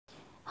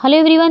Hello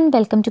everyone,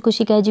 welcome to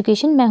Kushika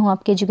education. मैं हूं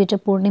आपके एजुकेटर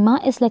पूर्णिमा।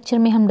 इस लेक्चर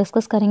में हम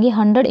डिस्कस करेंगे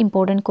 100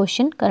 इंपॉर्टेंट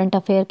क्वेश्चन करंट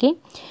अफेयर के।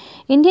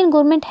 Indian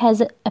government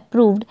has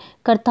approved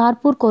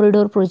Kartarpur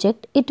corridor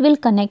project. It will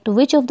connect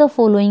which of the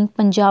following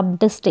Punjab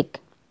district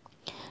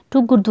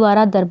to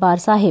Gurdwara Darbar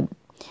Sahib.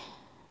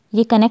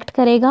 ये कनेक्ट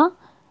करेगा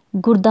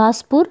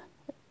गुरदासपुर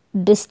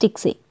डिस्ट्रिक्ट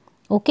से,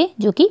 ओके,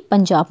 जो कि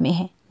पंजाब में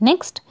है।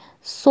 नेक्स्ट,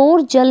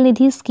 सौर जल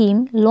निधि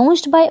scheme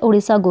launched by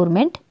Odisha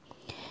government.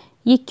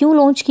 ये क्यों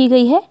लॉन्च की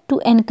गई है? To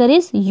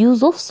encourage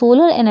use of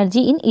solar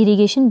energy in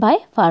irrigation by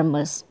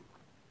farmers.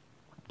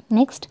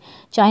 Next,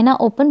 China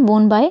open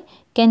वोन bye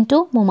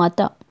Kento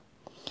मोमाता।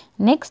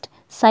 Next,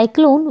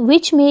 cyclone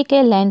which make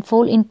a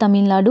landfall in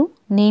Tamil Nadu,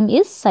 name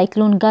is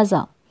cyclone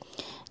Gaza.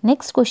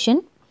 Next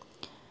question,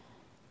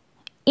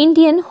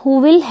 Indian who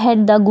will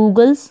head the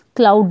Google's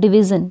cloud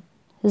division,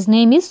 his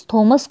name is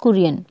Thomas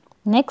Kurien.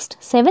 Next,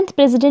 7th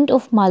president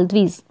of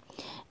Maldives,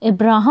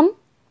 Ibrahim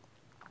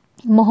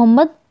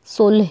Mohammad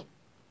Solih.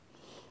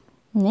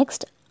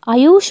 Next,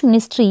 Ayush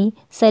Ministry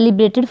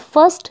celebrated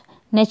first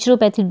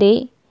Naturopathy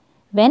Day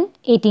when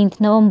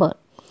 18th November.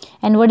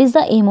 And what is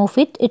the aim of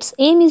it? Its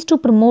aim is to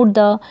promote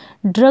the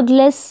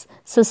drugless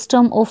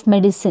system of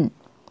medicine.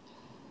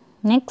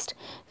 Next,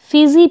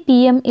 Fiji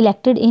PM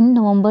elected in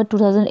November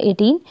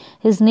 2018.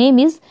 His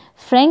name is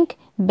Frank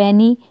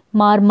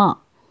Bainimarama.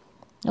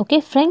 Okay,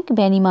 Frank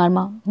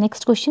Bainimarama.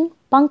 Next question,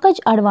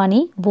 Pankaj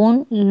Advani won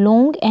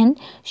long and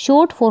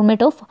short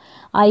format of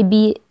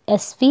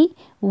IBSV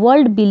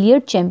world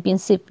billiard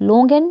championship.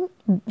 Long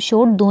and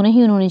short दोनों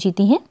ही उन्होंने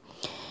जीती हैं।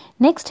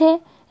 Next है,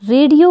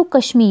 radio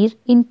Kashmir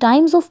in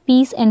times of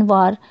peace and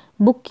war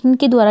book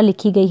किनके द्वारा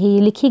लिखी गई है? ये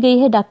लिखी गई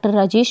है डॉक्टर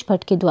राजेश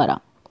भट्ट के द्वारा।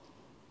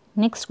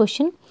 Next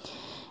question,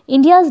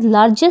 India's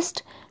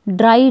largest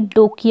dry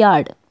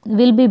dockyard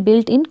will be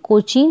built in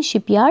Cochin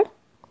shipyard,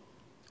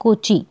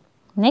 Kochi.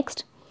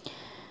 Next,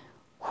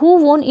 who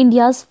won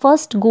India's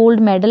first gold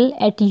medal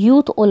at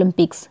youth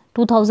Olympics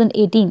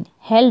 2018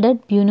 held at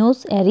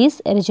Buenos Aires,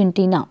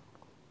 Argentina.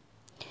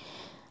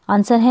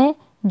 Answer है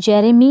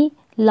जेरेमी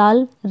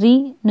लाल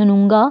री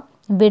ननुंगा।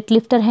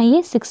 वेटलिफ्टर हैं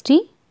ये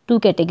 62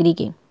 कैटेगरी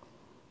के।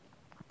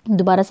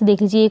 दोबारा से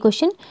देख लीजिए ये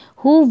question,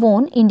 who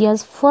won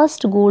India's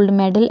first gold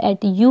medal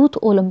at youth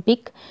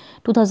Olympic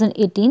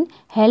 2018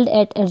 held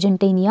at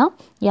Argentina.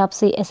 ये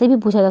आपसे ऐसे भी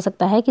पूछा जा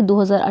सकता है कि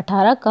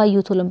 2018 का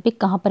यूथ ओलंपिक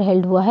कहाँ पर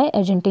हेल्ड हुआ है?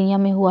 अर्जेंटीना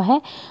में हुआ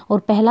है और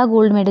पहला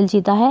गोल्ड मेडल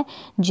जीता है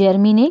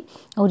जेरमी ने।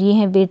 और ये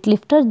हैं वेट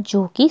लिफ्टर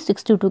जो कि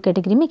 62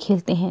 कैटेगरी में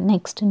खेलते हैं।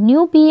 Next,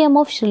 new PM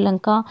of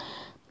Sri Lanka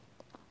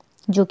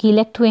जो कि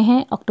इलेक्ट हुए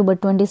हैं अक्टूबर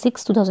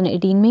 26,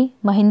 2018 में,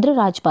 Mahendra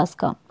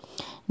राजपाक्सा।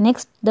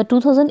 Next, the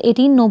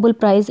 2018 Nobel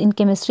prize in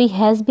chemistry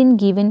has been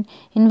given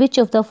in which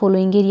of the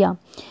following area.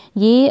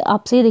 ये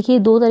आपसे देखिए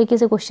दो तरीके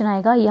से क्वेश्चन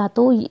आएगा, या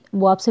तो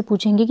वो आपसे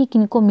पूछेंगे कि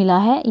किनको मिला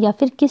है या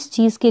फिर किस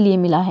चीज़ के लिए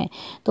मिला है।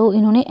 तो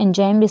इन्होंने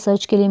एंजाइम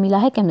रिसर्च के लिए मिला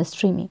है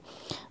केमिस्ट्री में,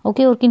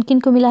 ओके। और किन किन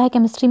को मिला है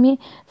केमिस्ट्री में?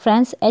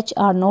 France H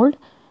Arnold,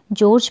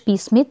 George P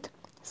Smith,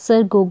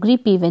 sir गोग्री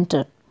P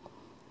vendor.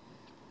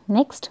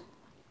 Next,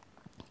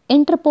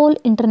 interpole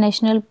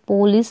international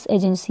police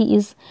agency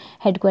is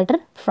headquarter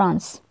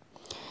France.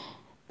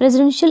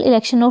 Presidential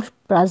election of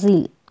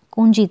Brazil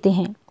कौन जीते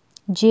हैं?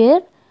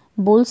 Jair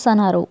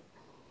Bolsonaro.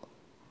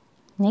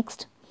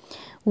 Next,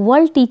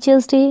 world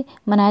teachers day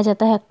मनाया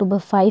जाता है अक्टूबर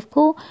 5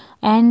 को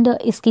एंड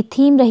इसकी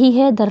थीम रही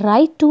है the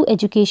right to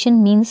education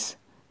means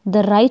the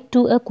right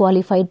to a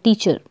qualified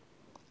teacher.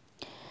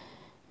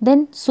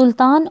 Then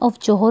Sultan of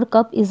Johar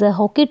cup is a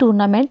hockey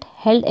tournament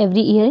held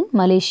every year in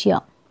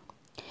Malaysia.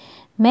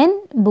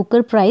 Man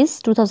Booker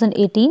prize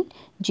 2018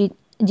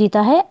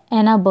 जीता है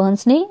एना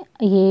Burns ने।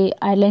 ये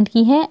Ireland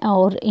की हैं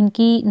और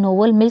इनकी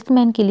नोवेल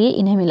मिल्कमैन के लिए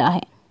इन्हें मिला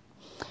है।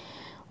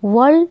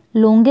 World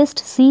longest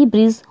C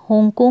bridge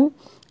Hong Kong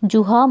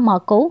Zuha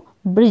माकाओ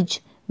bridge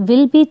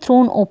will be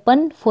thrown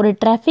open for a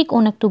traffic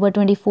on October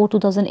 24,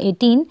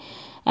 2018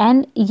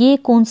 and ये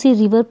कौन सी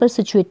रिवर पर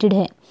सिचुएटेड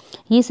है?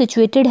 ये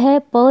सिचुएटेड है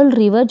पर्ल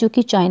रिवर जो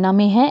कि चाइना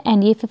में है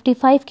एंड ये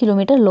 55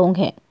 किलोमीटर लॉन्ग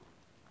है।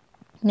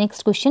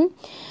 Next question,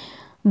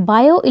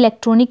 bio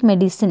electronic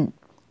medicine,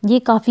 ये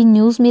काफ़ी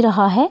न्यूज़ में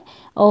रहा है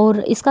और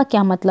इसका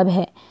क्या मतलब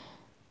है?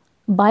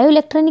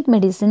 बायोइलेक्ट्रॉनिक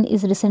medicine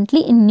is recently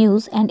in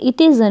news and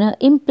it is an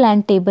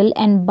implantable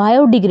and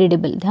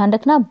biodegradable, ध्यान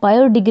रखना,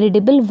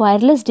 बायोडिग्रेडेबल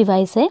वायरलेस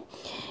डिवाइस है।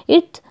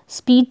 इट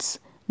स्पीड्स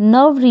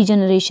नर्व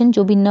रीजनरेशन,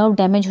 जो भी नर्व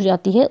डैमेज हो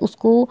जाती है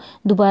उसको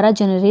दोबारा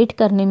जनरेट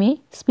करने में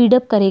स्पीड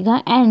अप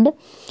करेगा and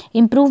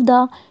improve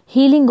the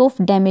healing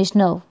of damage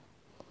nerve.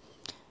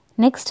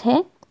 Next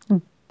है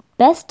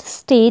best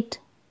state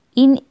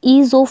in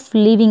ease of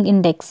living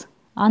index,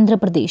 Andhra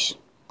Pradesh.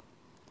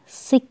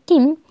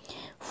 Sikkim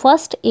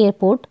first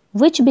airport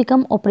which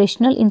become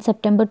operational in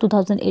September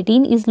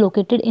 2018 is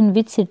located in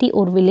which city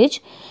और विलेज?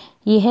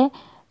 ये है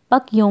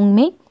पकयोंग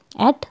में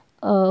eight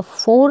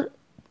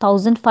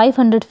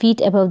 4,500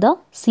 feet above the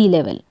C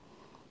level.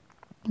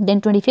 Then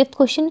 25th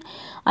question,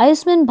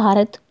 Ayushman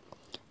Bharat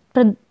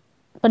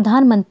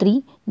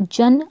प्रधानमंत्री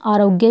Jan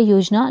Arogya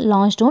Yojana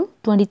launched on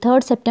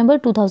 23 सितंबर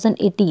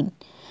 2018,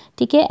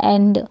 ठीक है,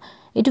 and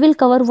It will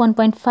cover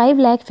 1.5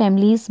 lakh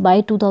families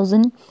by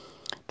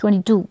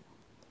 2022.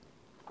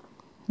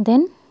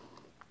 Then,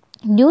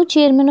 new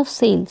chairman of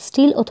SAIL,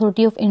 Steel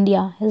Authority of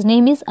India. His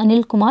name is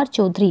Anil Kumar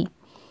Chaudhary.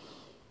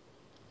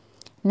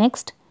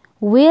 Next,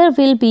 where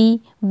will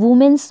be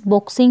Women's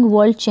Boxing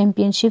World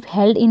Championship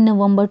held in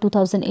November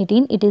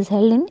 2018? It is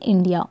held in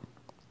India.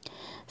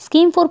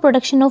 Scheme for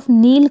production of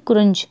Neel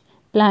Kurunj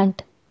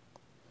plant.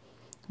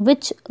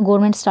 Which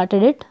government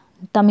started it?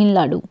 Tamil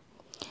Nadu.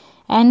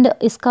 And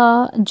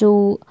इसका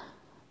जो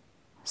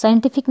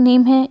scientific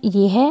name है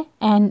ये है.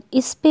 And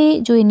इस पे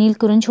जो ये नील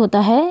कुरंज होता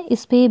है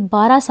इस पे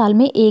 12 साल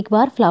में एक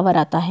बार फ्लावर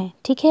आता है,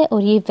 ठीक है,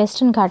 और ये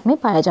वेस्टर्न घाट में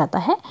पाया जाता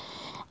है.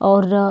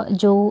 और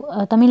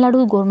जो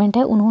तमिलनाडु गवर्नमेंट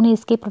है उन्होंने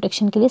इसके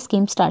प्रोटेक्शन के लिए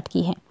स्कीम स्टार्ट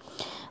की है.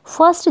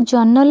 First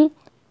general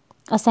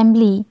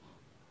assembly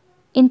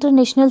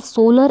international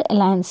solar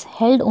alliance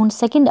held on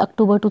 2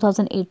 October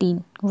 2018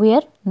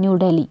 where? New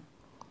Delhi.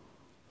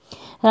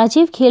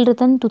 Rajiv खेल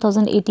रत्न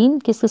 2018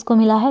 किस किस को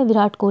मिला है?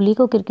 विराट कोहली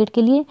को क्रिकेट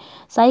के लिए,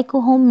 साई को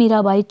होम,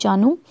 मीराबाई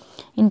चानू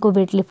इनको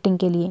वेट लिफ्टिंग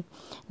के लिए.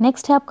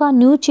 नेक्स्ट है आपका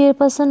new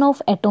chairperson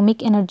of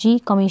atomic energy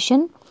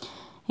commission.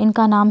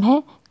 इनका नाम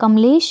है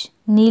कमलेश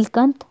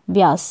नीलकंठ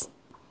व्यास.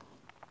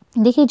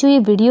 देखिए जो ये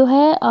वीडियो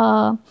है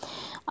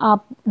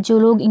आप जो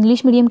लोग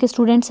इंग्लिश मीडियम के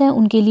स्टूडेंट्स हैं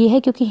उनके लिए है,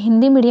 क्योंकि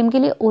हिंदी मीडियम के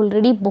लिए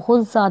ऑलरेडी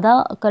बहुत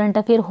ज़्यादा करंट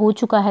अफेयर हो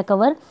चुका है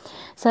cover.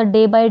 Sir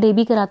day by day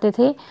भी कराते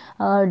थे,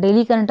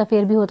 डेली करंट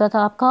अफेयर भी होता था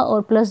आपका,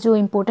 और प्लस जो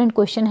इम्पोर्टेंट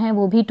क्वेश्चन हैं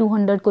वो भी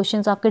 200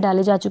 क्वेश्चंस आपके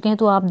डाले जा चुके हैं,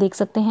 तो आप देख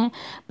सकते हैं.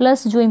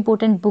 प्लस जो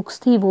इम्पोर्टेंट बुक्स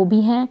थी वो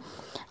भी हैं,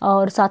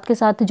 और साथ के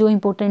साथ जो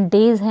इम्पोर्टेंट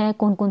डेज़ हैं,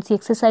 कौन कौन सी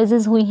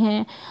एक्सरसाइजेज हुई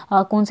हैं,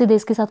 कौन से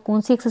डेज़ के साथ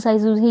कौन सी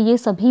एक्सरसाइज हुई है, ये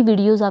सभी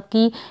वीडियोज़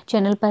आपकी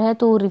चैनल पर है,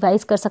 तो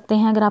रिवाइज़ कर सकते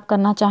हैं अगर आप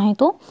करना चाहें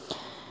तो.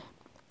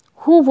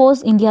 Who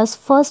was India's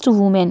first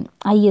woman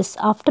IS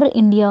after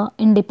India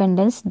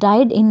independence?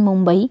 Died in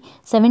Mumbai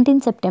 17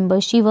 September.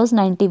 She was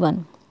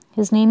 91.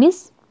 His name is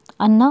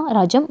Anna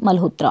Rajam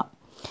Malhotra.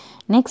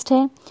 Next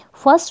है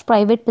first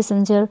private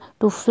passenger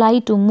to fly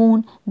to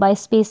moon by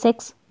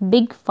SpaceX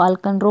Big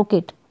Falcon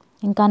rocket.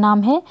 इनका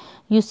नाम है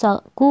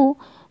Yusaku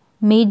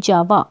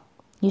मेजावा.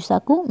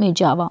 Yusaku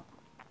मेजावा.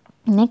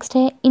 Next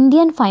है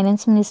Indian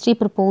Finance Ministry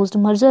proposed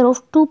merger of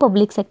two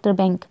public sector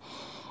bank,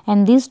 and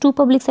these two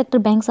public sector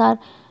banks are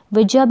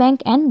Vijaya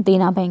Bank and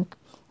Dena Bank.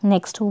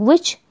 Next,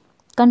 which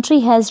country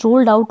has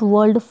rolled out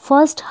world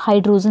first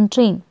hydrogen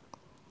train?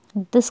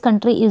 This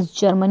country is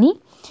Germany,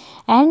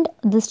 and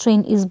this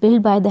train is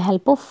built by the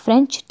help of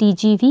French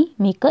TGV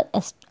maker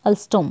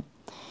Alstom.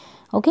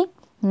 Okay.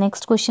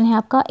 Next question है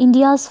आपका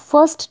India's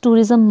first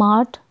tourism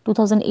mart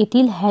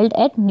 2018 held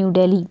at New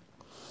Delhi.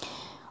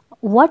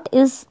 What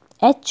is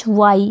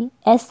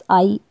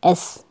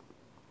HYSIS?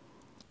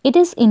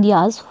 It is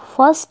India's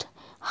first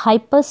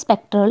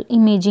hyperspectral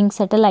imaging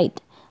satellite.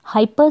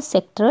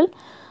 Hyperspectral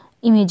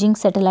imaging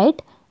satellite,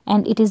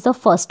 and it is the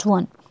first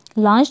one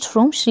launched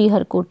from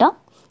Sriharkota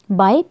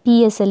by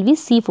PSLV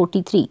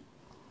C-43.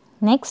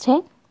 Next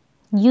है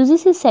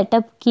UGC set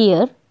up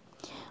CARE,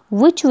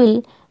 which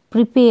will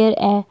prepare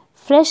a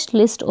fresh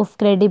list of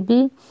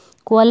credible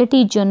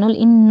quality journal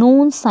in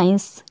known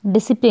science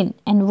discipline.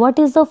 And what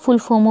is the full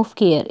form of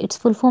CARE? Its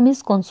full form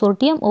is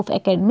Consortium of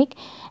Academic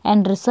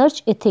and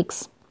Research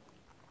Ethics.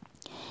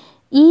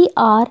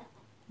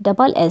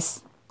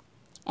 ERSS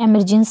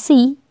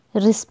Emergency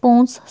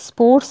Response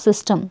Support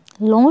System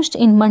launched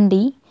in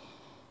Mandi,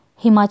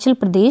 Himachal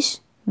Pradesh,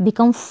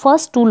 become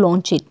first to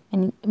launch it,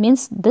 and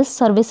means this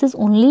service is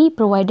only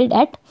provided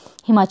at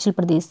Himachal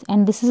Pradesh,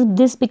 and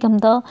this become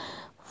the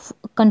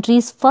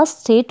country's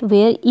first state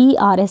where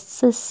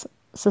ERSS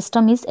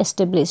system is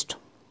established.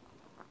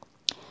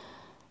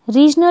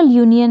 Regional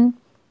Union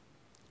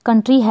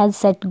country has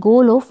set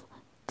goal of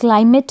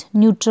climate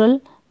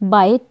neutral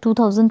by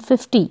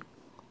 2050.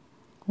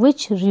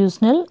 Which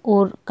regional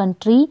or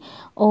country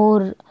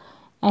or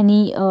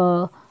any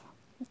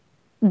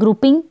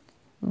grouping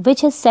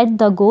which has set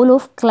the goal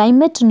of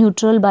climate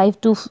neutral by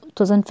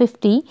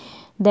 2050?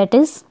 That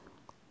is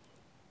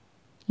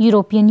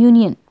European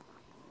Union.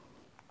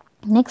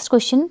 Next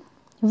question.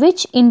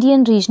 Which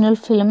Indian regional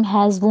film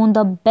has won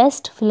the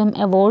Best Film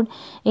Award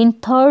in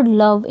 3rd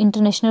Love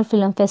International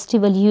Film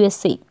Festival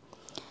USA?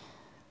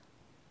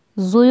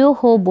 Zoyo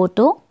Ho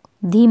Boto,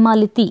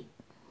 Dhimaliti.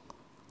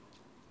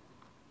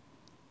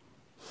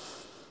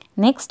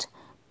 Next,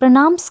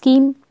 Pranam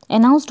scheme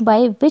announced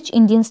by which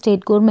Indian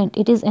state government?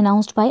 It is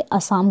announced by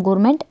Assam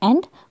government,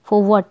 and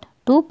for what?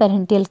 To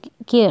parental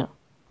care.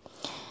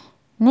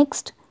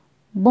 Next,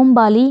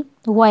 Bombali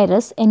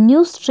virus, a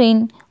new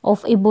strain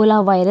of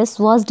Ebola virus,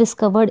 was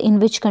discovered in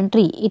which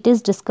country? It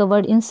is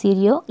discovered in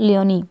Sierra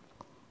Leone.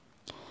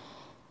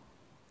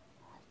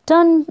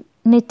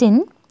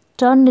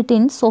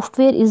 Turnitin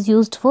software is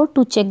used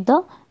to check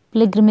the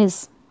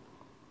pilgrimage.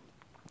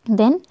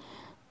 Then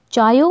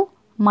Chayo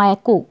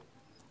Mayako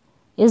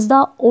is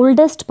the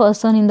oldest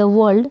person in the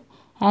world,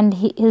 and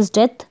his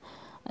death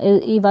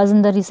he was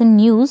in the recent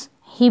news.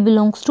 He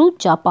belongs to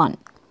Japan.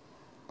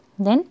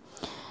 Then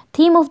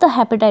theme of the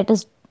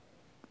hepatitis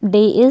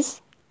day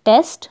is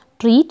test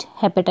treat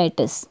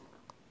hepatitis.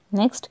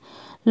 Next,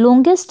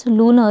 Longest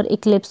lunar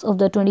eclipse of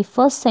the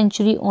 21st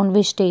century on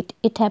which date?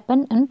 It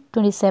happened on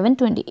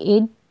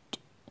 27-28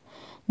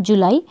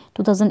 July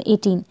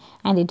 2018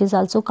 and it is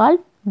also called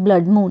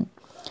blood moon.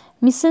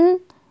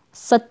 Mission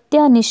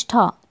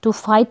Satyanistha to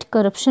fight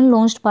corruption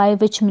launched by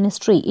which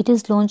ministry? It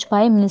is launched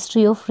by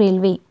Ministry of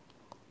Railway.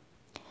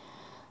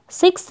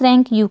 6th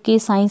rank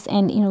UK Science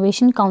and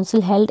Innovation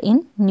Council held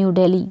in New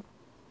Delhi.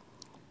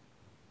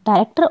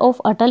 Director of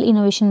Atal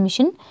Innovation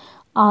Mission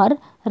R.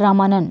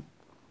 Ramanan.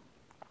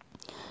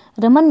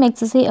 Raman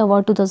Magsaysay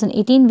Award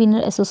 2018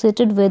 winner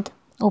associated with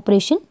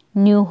Operation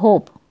New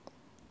Hope.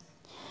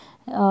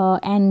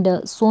 And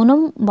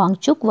Sonam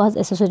Wangchuk was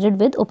associated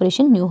with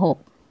Operation New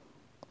Hope.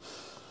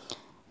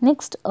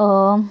 Next,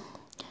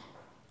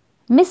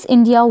 Miss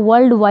India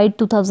Worldwide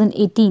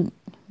 2018.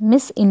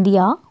 Miss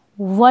India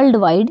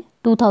Worldwide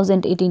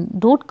 2018.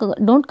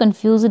 Don't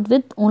confuse it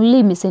with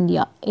only Miss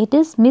India. It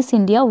is Miss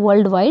India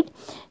Worldwide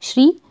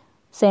Shri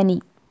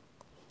Saini.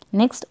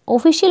 Next,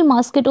 official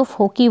mascot of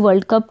Hockey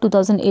World Cup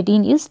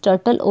 2018 is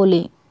Turtle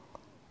Ole.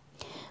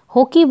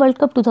 Hockey World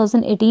Cup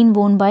 2018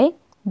 won by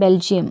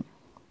Belgium.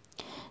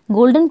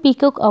 Golden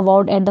Peacock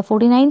Award at the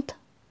 49th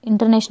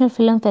International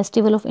Film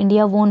Festival of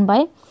India won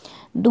by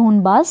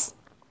Donbass.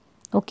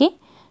 Okay.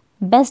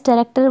 Best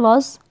director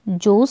was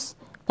Jose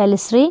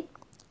Pellicer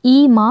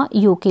E. Ma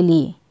Yo ke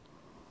liye.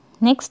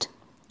 Next,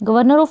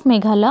 Governor of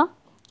Meghalaya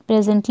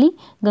presently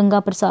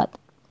Ganga Prasad.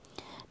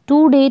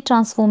 2-day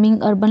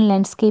Transforming Urban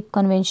Landscape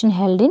Convention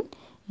held in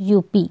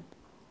UP.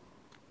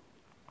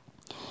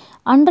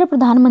 Under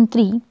Pradhan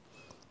Mantri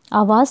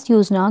Awas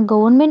Yojana,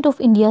 Government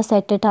of India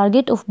set a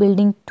target of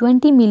building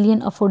 20 million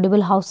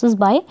affordable houses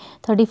by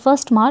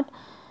 31st March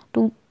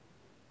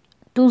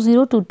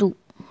 2022.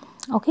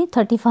 Okay,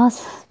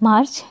 31st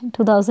March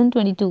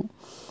 2022.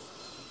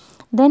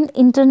 Then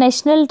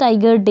International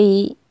Tiger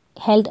Day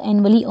held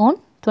annually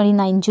on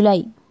 29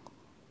 July.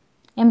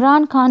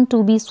 Imran Khan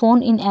to be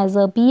sworn in as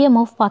a PM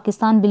of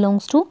Pakistan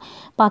belongs to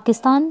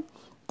Pakistan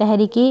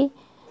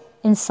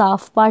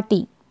Tehreek-e-Insaf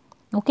Party.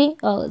 Okay,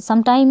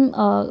 sometime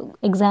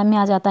exam में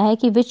आ जाता है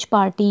कि which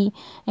party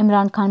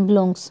Imran Khan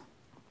belongs.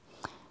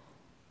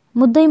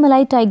 Muddai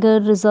Malai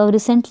Tiger Reserve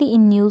recently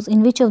in news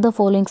in which of the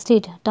following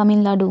state? Tamil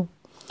Nadu.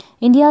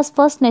 India's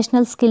first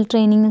national skill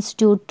training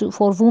institute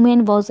for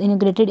women was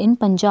inaugurated in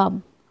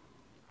Punjab.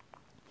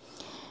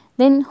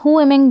 Then, who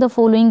among the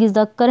following is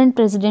the current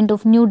president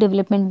of New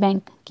Development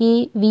Bank?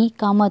 K.V.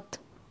 Kamath.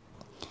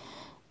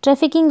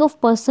 Trafficking of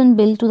Person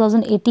Bill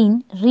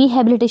 2018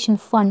 Rehabilitation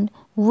Fund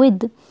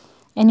with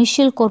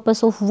initial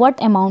corpus of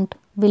what amount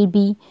will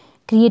be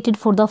created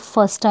for the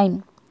first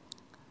time?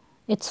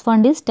 Its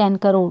fund is 10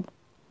 crore.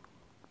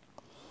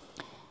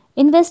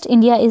 Invest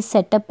India is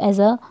set up as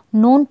a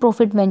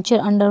non-profit venture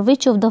under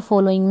which of the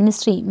following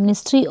ministry?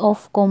 Ministry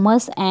of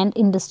Commerce and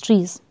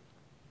Industries.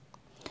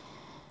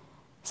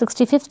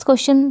 65th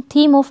question.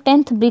 Theme of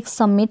 10th BRICS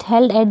Summit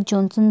held at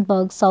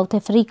Johannesburg, South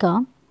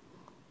Africa.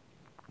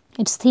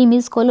 Its theme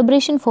is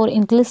Collaboration for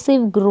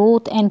Inclusive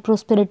Growth and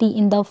Prosperity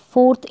in the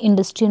 4th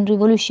Industrial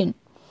Revolution.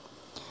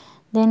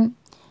 Then,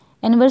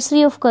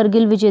 anniversary of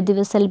Kargil Vijay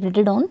Diwas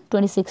celebrated on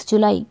 26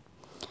 July.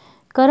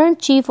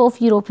 Current Chief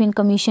of European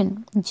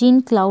Commission,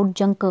 Jean-Claude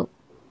Juncker.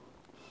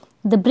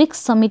 The BRICS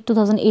Summit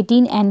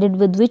 2018 ended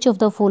with which of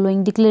the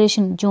following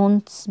declaration?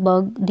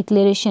 Johannesburg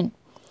Declaration.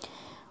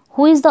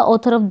 Who is the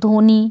author of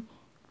Dhoni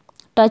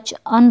Touch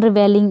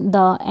Unraveling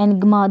the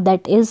Enigma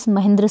that is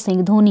Mahendra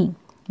Singh Dhoni?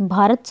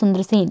 Bharat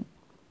Sundar Sen.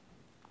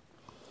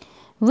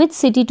 Which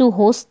city to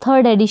host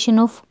 3rd edition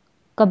of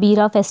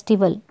Kabira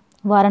Festival?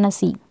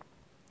 Varanasi.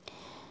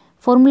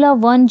 Formula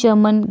 1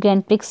 German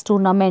Grand Prix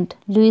Tournament,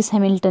 Lewis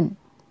Hamilton.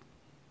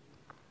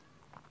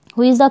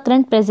 Who is the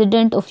current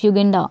president of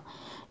Uganda?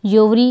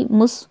 Yoweri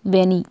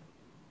Museveni.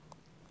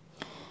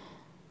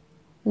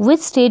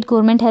 Which state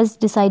government has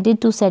decided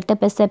to set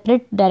up a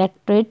separate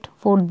directorate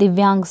for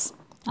Divyangs?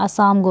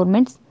 Assam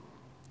government.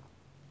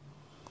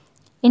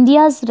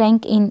 India's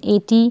rank in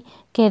AT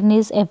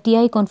Kearney's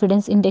FDI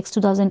Confidence Index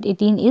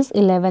 2018 is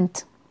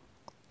 11th.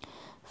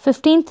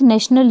 15th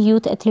National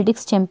Youth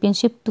Athletics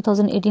Championship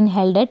 2018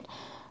 held at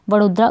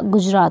Vadodara,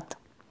 Gujarat.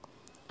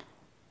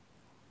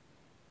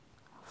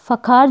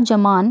 Fakhar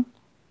Zaman,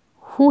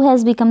 who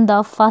has become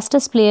the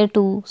fastest player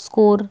to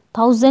score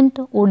 1000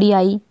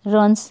 ODI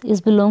runs,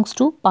 belongs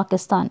to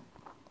Pakistan.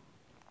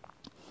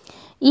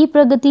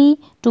 E-Pragati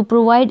to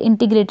provide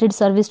integrated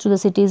service to the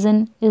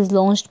citizen is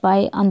launched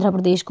by Andhra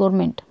Pradesh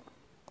government.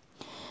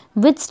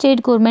 Which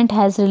state government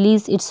has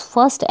released its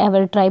first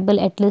ever tribal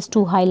atlas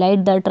to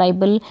highlight the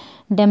tribal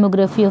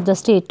demography of the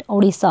state?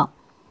 Odisha.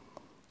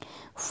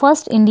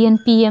 First Indian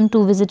PM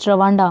to visit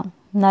Rwanda,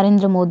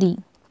 Narendra Modi.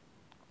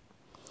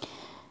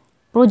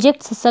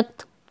 Project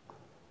Sasakt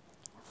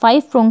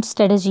 5-pronged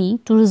strategy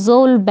to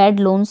resolve bad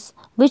loans.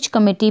 Which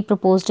committee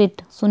proposed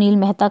it? Sunil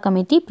Mehta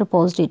committee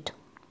proposed it.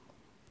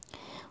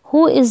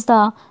 Who is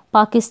the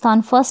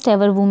Pakistan first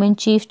ever woman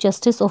Chief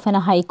Justice of an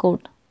High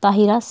Court?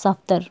 Tahira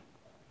Safdar.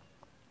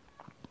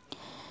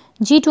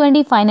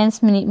 G20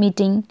 finance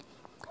meeting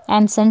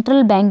and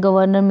central bank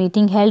governor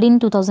meeting held in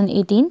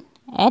 2018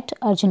 at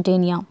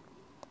Argentina.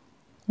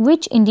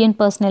 Which Indian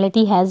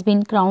personality has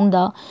been crowned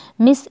the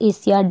Miss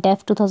Asia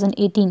Deaf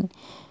 2018?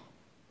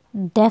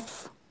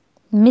 Deaf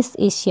Miss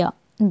Asia,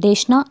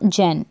 Deshna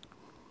Jain.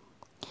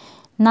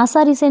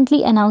 NASA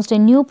recently announced a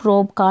new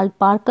probe called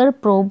Parker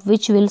Probe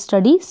which will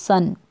study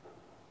Sun.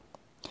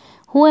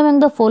 Who among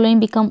the following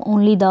become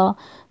only the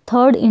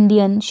third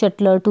Indian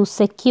shuttler to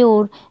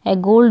secure a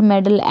gold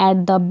medal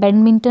at the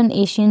Badminton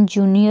Asian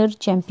Junior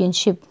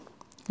Championship?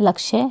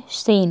 Lakshya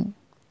Sen.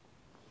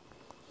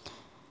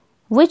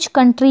 Which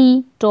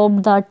country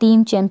topped the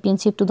team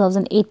championship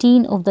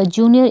 2018 of the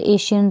Junior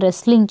Asian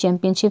Wrestling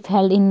Championship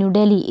held in New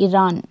Delhi,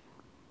 Iran?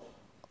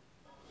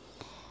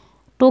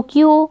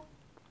 Tokyo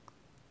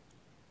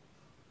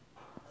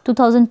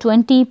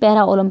 2020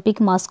 Para-Olympic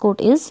mascot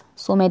is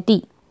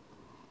Someti.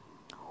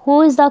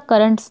 Who is the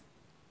current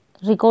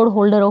record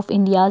holder of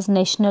India's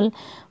national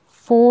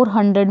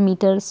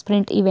 400-meter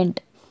sprint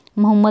event?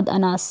 Muhammad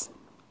Anas.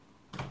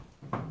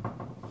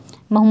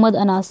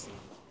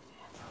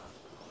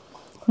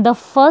 The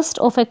first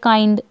of a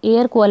kind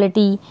air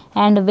quality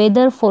and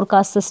weather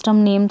forecast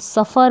system named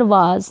Safar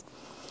was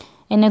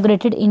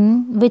inaugurated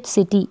in which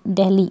city?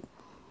 Delhi.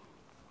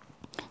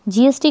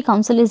 GST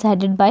Council is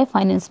headed by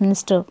Finance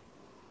Minister.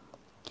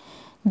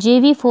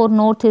 JV for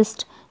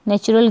Northeast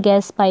Natural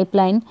Gas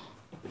Pipeline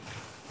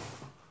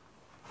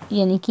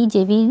यानी कि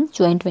JV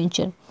joint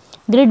venture.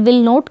 Grid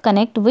will not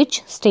connect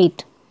which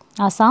state?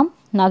 Assam,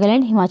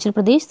 Nagaland, Himachal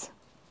Pradesh,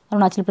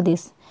 Arunachal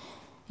Pradesh.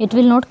 It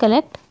will not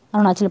connect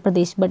Arunachal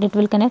Pradesh, but it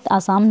will connect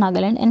Assam,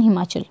 Nagaland and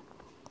Himachal.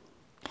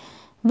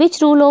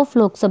 Which rule of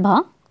Lok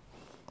Sabha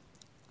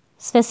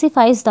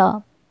specifies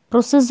the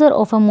procedure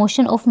of a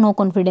motion of no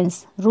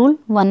confidence? Rule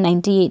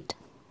 198.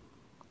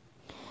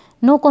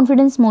 No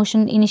confidence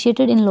motion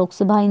initiated in Lok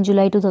Sabha in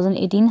July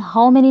 2018.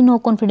 How many no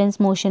confidence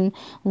motion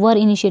were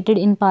initiated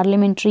in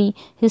parliamentary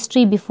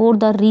history before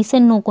the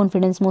recent no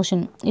confidence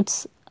motion?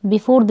 It's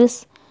before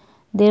this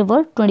there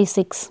were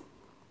 26.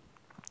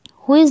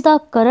 Who is the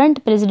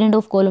current president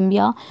of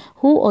Colombia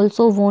who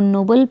also won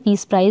Nobel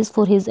Peace Prize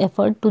for his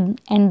effort to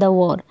end the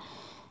war?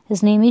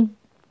 His name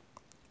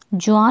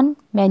is Juan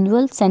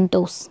Manuel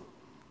Santos.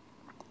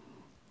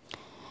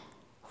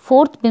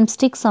 4th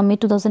BIMSTEC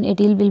Summit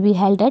 2018 will be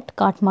held at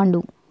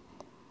Kathmandu.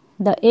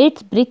 The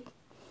 8th BRIC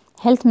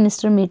Health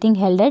Minister meeting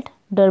held at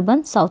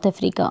Durban, South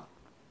Africa.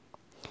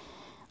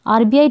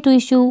 RBI to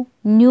issue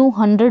new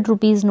 100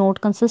 rupees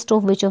note consists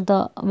of which of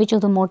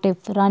the motif?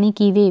 Rani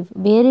Ki Wave.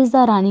 Where is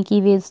the Rani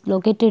Ki Wave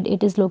located?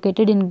 It is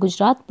located in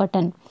Gujarat,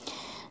 Patan.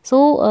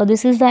 So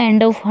this is the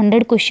end of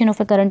 100 question of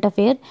a current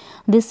affair.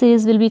 This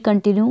series will be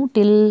continued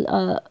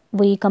till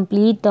we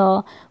complete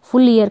the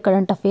full year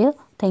current affair.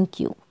 Thank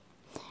you.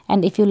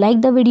 And if you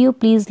like the video,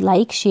 please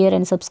like, share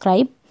and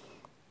subscribe.